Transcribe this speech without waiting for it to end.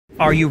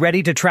Are you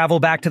ready to travel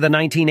back to the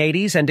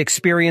 1980s and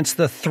experience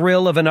the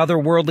thrill of an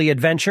otherworldly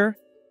adventure?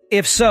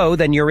 If so,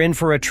 then you're in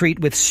for a treat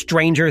with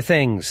Stranger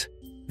Things.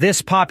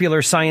 This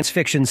popular science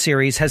fiction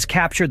series has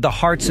captured the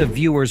hearts of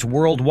viewers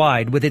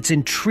worldwide with its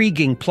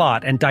intriguing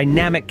plot and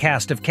dynamic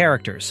cast of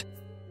characters.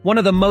 One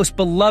of the most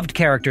beloved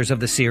characters of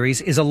the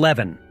series is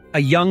Eleven, a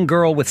young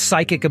girl with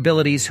psychic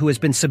abilities who has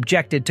been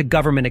subjected to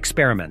government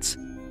experiments.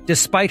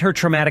 Despite her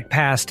traumatic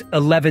past,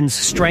 Eleven's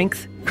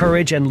strength,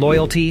 courage, and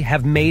loyalty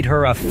have made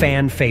her a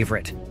fan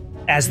favorite.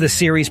 As the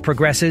series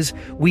progresses,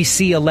 we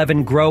see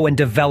Eleven grow and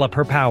develop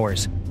her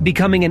powers,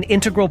 becoming an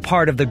integral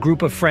part of the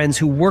group of friends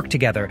who work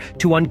together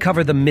to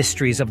uncover the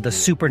mysteries of the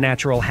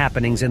supernatural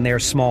happenings in their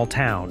small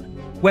town.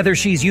 Whether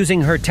she's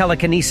using her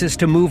telekinesis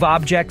to move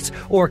objects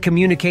or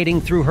communicating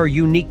through her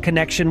unique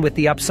connection with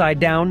the Upside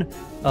Down,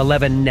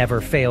 Eleven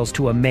never fails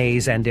to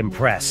amaze and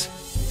impress.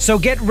 So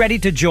get ready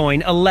to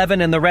join Eleven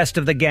and the rest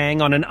of the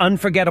gang on an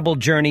unforgettable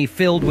journey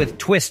filled with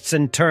twists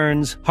and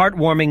turns,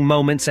 heartwarming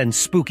moments, and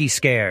spooky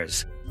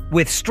scares.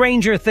 With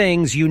Stranger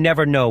Things, you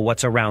never know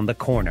what's around the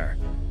corner.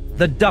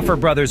 The Duffer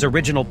Brothers'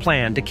 original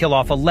plan to kill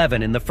off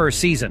Eleven in the first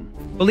season.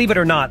 Believe it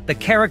or not, the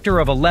character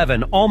of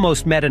Eleven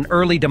almost met an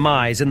early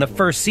demise in the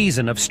first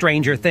season of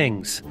Stranger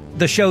Things.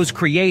 The show's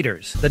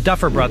creators, the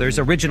Duffer Brothers,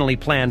 originally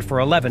planned for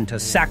Eleven to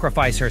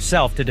sacrifice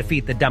herself to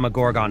defeat the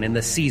Demogorgon in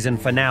the season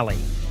finale.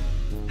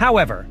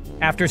 However,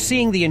 after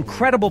seeing the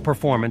incredible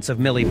performance of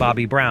Millie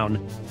Bobby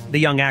Brown, the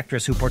young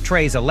actress who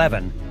portrays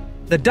Eleven,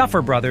 the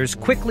Duffer Brothers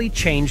quickly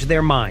changed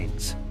their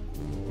minds.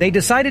 They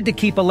decided to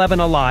keep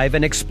Eleven alive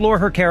and explore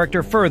her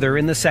character further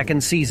in the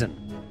second season.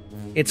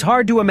 It's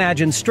hard to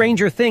imagine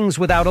Stranger Things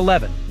without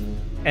Eleven,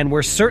 and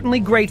we're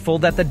certainly grateful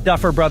that the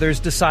Duffer Brothers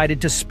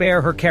decided to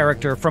spare her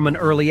character from an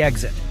early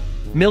exit.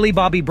 Millie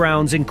Bobby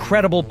Brown's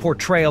incredible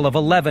portrayal of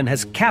Eleven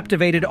has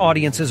captivated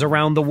audiences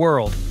around the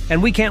world,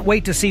 and we can't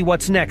wait to see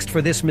what's next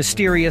for this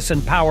mysterious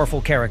and powerful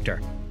character.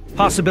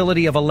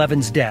 Possibility of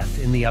Eleven's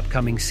death in the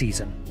upcoming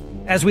season.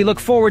 As we look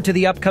forward to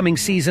the upcoming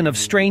season of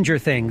Stranger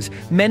Things,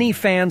 many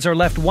fans are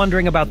left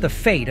wondering about the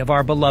fate of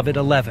our beloved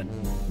Eleven.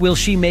 Will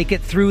she make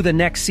it through the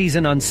next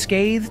season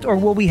unscathed, or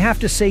will we have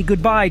to say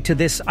goodbye to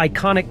this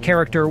iconic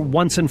character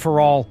once and for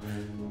all?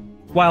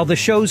 While the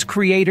show's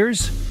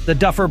creators, the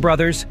Duffer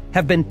Brothers,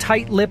 have been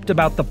tight-lipped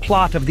about the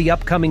plot of the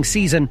upcoming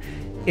season,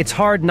 it's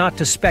hard not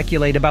to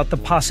speculate about the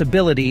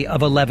possibility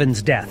of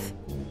Eleven's death.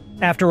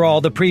 After all,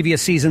 the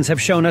previous seasons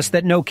have shown us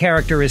that no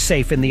character is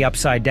safe in the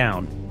Upside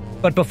Down.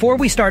 But before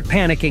we start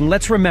panicking,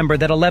 let's remember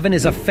that Eleven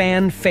is a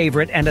fan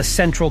favorite and a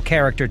central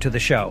character to the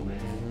show.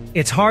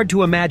 It's hard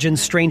to imagine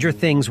Stranger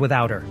Things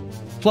without her.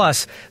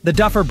 Plus, the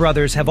Duffer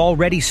Brothers have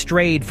already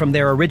strayed from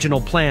their original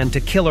plan to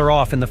kill her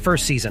off in the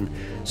first season,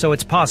 so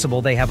it's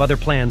possible they have other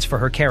plans for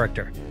her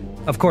character.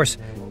 Of course,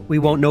 we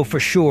won't know for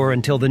sure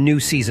until the new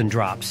season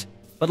drops.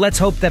 But let's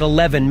hope that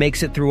Eleven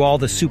makes it through all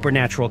the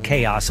supernatural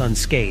chaos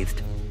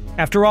unscathed.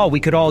 After all, we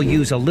could all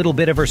use a little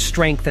bit of her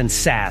strength and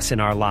sass in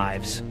our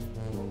lives.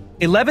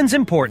 Eleven's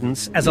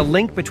importance as a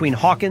link between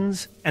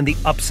Hawkins and the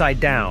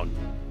Upside Down.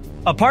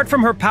 Apart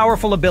from her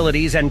powerful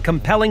abilities and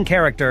compelling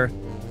character,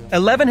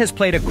 Eleven has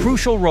played a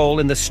crucial role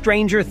in the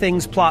Stranger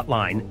Things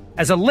plotline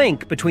as a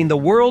link between the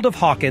world of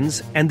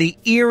Hawkins and the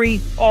eerie,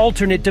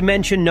 alternate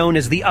dimension known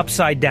as the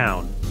Upside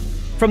Down.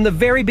 From the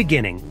very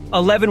beginning,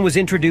 Eleven was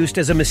introduced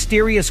as a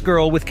mysterious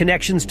girl with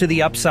connections to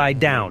the Upside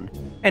Down,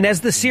 and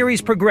as the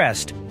series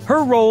progressed,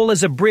 her role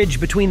as a bridge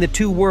between the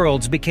two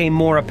worlds became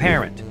more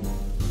apparent.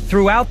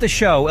 Throughout the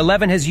show,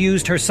 Eleven has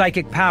used her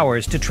psychic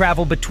powers to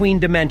travel between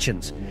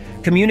dimensions,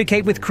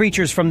 communicate with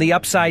creatures from the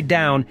Upside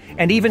Down,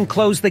 and even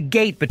close the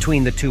gate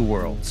between the two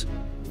worlds.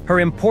 Her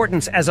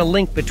importance as a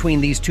link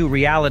between these two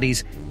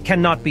realities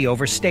cannot be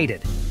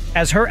overstated,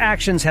 as her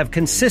actions have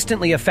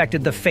consistently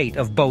affected the fate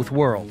of both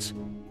worlds.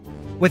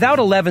 Without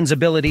Eleven's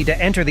ability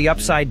to enter the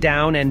Upside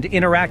Down and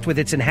interact with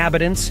its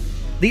inhabitants,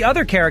 the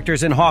other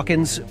characters in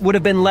Hawkins would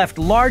have been left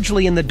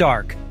largely in the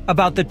dark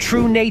about the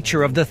true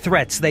nature of the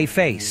threats they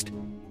faced.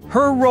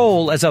 Her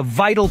role as a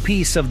vital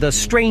piece of the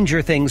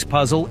Stranger Things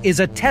puzzle is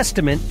a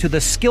testament to the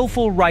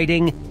skillful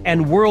writing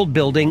and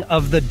world-building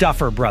of the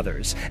Duffer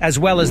Brothers, as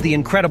well as the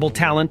incredible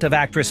talent of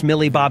actress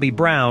Millie Bobby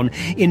Brown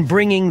in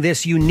bringing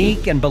this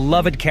unique and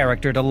beloved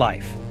character to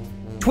life.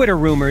 Twitter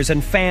rumors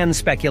and fan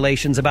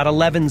speculations about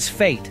Eleven's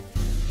fate.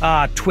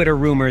 Twitter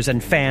rumors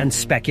and fan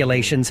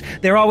speculations.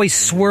 They're always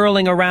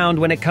swirling around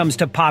when it comes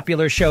to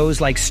popular shows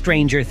like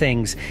Stranger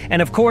Things.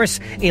 And of course,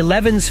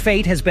 Eleven's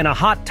fate has been a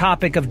hot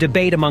topic of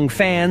debate among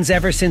fans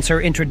ever since her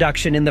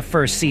introduction in the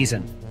first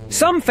season.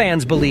 Some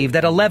fans believe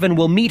that Eleven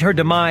will meet her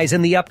demise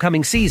in the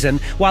upcoming season,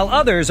 while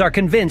others are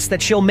convinced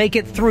that she'll make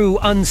it through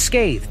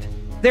unscathed.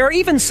 There are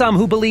even some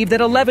who believe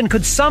that Eleven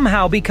could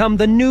somehow become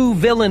the new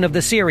villain of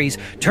the series,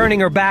 turning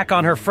her back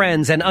on her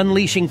friends and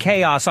unleashing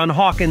chaos on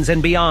Hawkins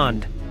and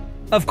beyond.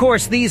 Of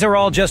course, these are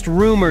all just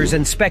rumors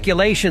and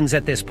speculations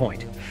at this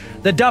point.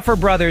 The Duffer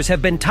Brothers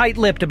have been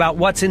tight-lipped about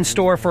what's in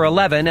store for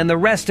Eleven and the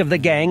rest of the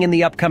gang in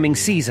the upcoming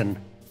season.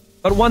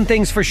 But one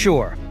thing's for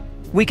sure,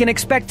 We can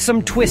expect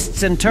some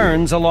twists and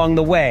turns along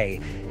the way,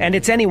 and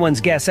it's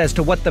anyone's guess as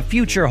to what the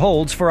future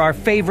holds for our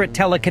favorite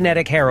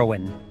telekinetic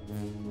heroine.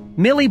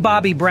 Millie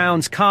Bobby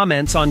Brown's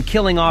comments on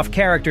killing off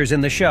characters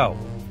in the show.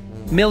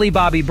 Millie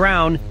Bobby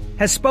Brown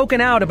has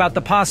spoken out about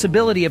the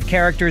possibility of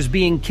characters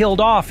being killed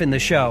off in the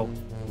show.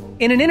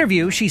 In an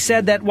interview, she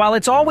said that while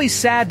it's always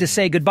sad to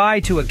say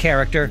goodbye to a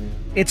character,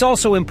 it's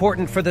also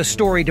important for the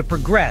story to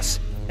progress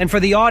and for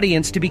the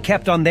audience to be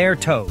kept on their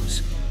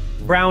toes.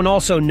 Brown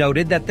also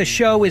noted that the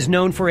show is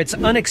known for its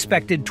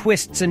unexpected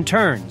twists and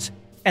turns,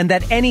 and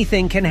that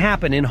anything can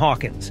happen in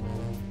Hawkins.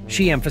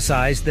 She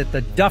emphasized that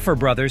the Duffer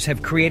Brothers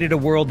have created a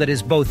world that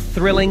is both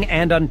thrilling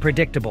and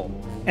unpredictable,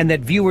 and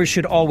that viewers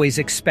should always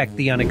expect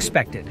the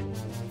unexpected.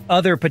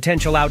 Other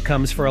potential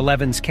outcomes for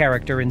Eleven's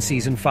character in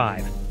Season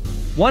 5.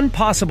 One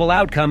possible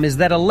outcome is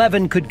that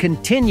Eleven could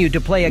continue to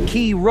play a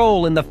key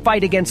role in the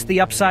fight against the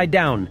Upside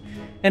Down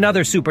and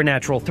other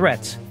supernatural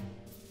threats.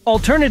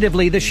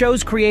 Alternatively, the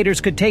show's creators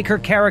could take her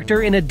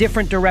character in a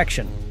different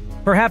direction,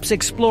 perhaps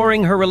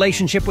exploring her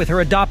relationship with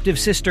her adoptive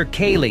sister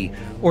Kaylee,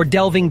 or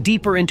delving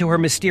deeper into her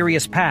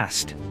mysterious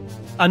past.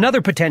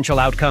 Another potential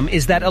outcome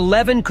is that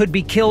Eleven could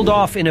be killed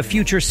off in a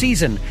future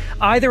season,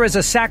 either as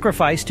a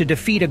sacrifice to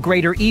defeat a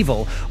greater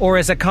evil, or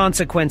as a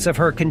consequence of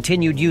her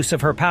continued use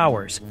of her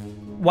powers.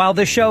 While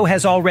the show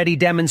has already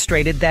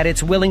demonstrated that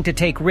it's willing to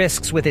take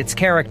risks with its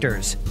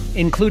characters,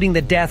 including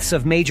the deaths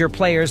of major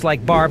players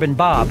like Barb and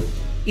Bob,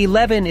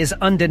 Eleven is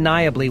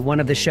undeniably one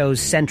of the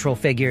show's central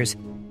figures,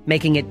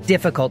 making it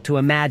difficult to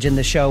imagine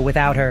the show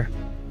without her.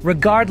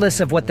 Regardless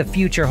of what the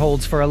future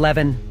holds for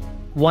Eleven,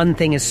 one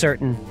thing is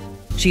certain: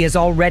 she has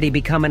already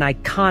become an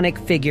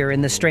iconic figure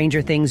in the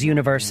Stranger Things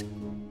universe,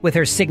 with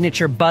her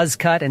signature buzz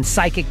cut and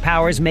psychic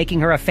powers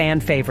making her a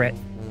fan favorite.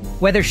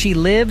 Whether she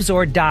lives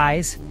or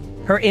dies,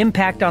 her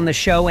impact on the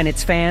show and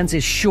its fans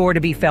is sure to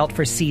be felt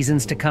for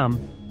seasons to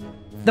come.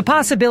 The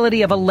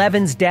possibility of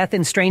Eleven's death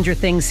in Stranger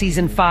Things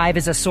Season 5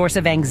 is a source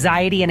of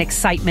anxiety and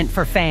excitement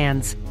for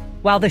fans.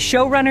 While the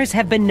showrunners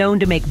have been known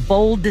to make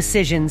bold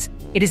decisions,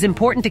 it is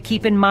important to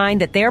keep in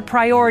mind that their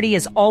priority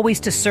is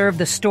always to serve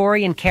the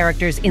story and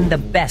characters in the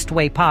best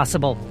way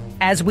possible.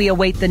 As we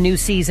await the new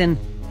season,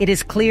 it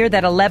is clear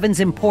that Eleven's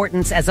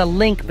importance as a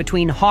link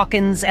between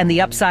Hawkins and the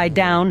Upside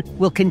Down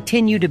will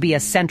continue to be a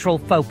central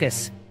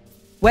focus.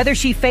 Whether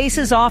she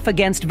faces off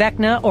against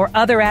Vecna or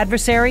other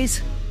adversaries,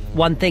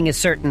 one thing is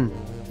certain: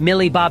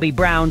 Millie Bobby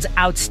Brown's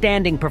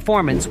outstanding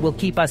performance will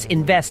keep us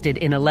invested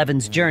in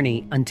Eleven's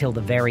journey until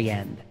the very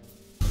end.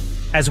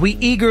 As we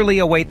eagerly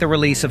await the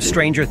release of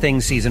Stranger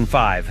Things Season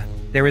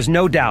 5, there is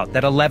no doubt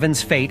that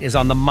Eleven's fate is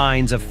on the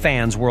minds of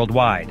fans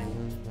worldwide.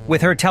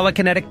 With her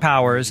telekinetic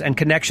powers and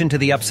connection to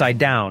the Upside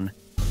Down,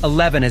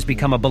 Eleven has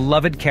become a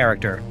beloved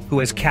character who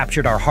has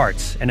captured our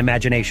hearts and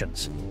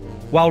imaginations.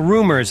 While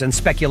rumors and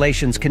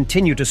speculations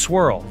continue to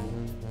swirl,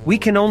 we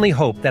can only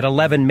hope that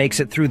Eleven makes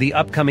it through the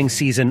upcoming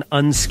season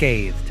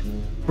unscathed,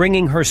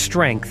 bringing her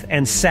strength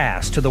and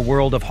sass to the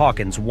world of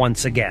Hawkins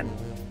once again.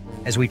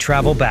 As we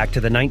travel back to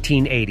the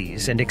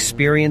 1980s and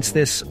experience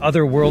this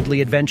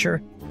otherworldly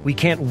adventure, we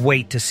can't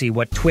wait to see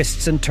what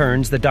twists and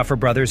turns the Duffer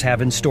Brothers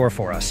have in store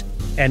for us,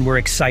 and we're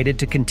excited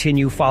to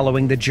continue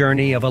following the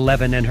journey of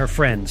Eleven and her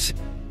friends.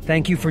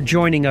 Thank you for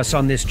joining us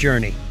on this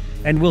journey,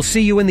 and we'll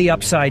see you in the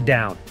Upside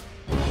Down.